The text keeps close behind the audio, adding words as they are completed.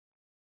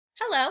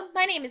Hello,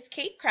 my name is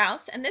Kate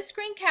Krause, and this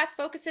screencast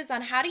focuses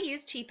on how to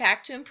use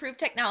TPACK to improve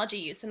technology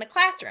use in the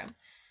classroom.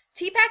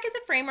 TPACK is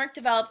a framework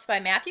developed by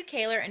Matthew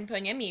Kaler and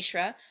Punya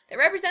Mishra that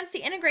represents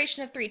the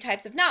integration of three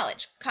types of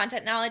knowledge: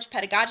 content knowledge,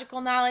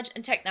 pedagogical knowledge,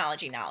 and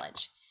technology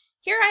knowledge.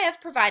 Here I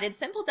have provided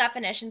simple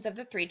definitions of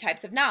the three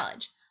types of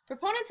knowledge.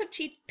 Proponents of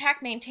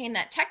TPACK maintain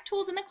that tech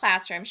tools in the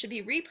classroom should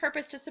be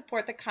repurposed to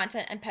support the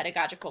content and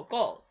pedagogical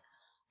goals.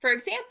 For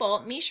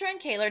example, Mishra and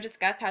Kaler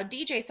discuss how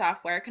DJ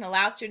software can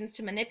allow students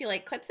to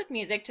manipulate clips of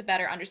music to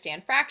better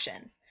understand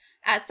fractions.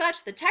 As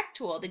such, the tech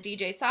tool, the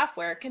DJ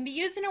software, can be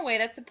used in a way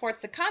that supports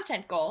the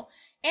content goal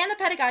and the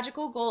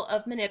pedagogical goal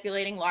of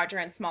manipulating larger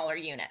and smaller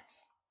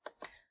units.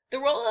 The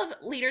role of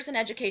leaders in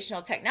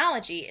educational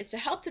technology is to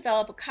help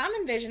develop a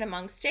common vision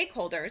among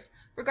stakeholders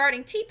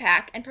regarding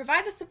TPACK and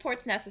provide the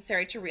supports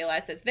necessary to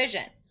realize this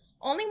vision.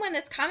 Only when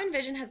this common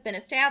vision has been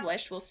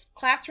established will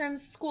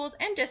classrooms, schools,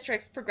 and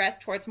districts progress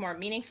towards more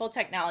meaningful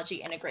technology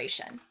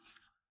integration.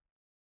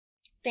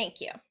 Thank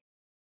you.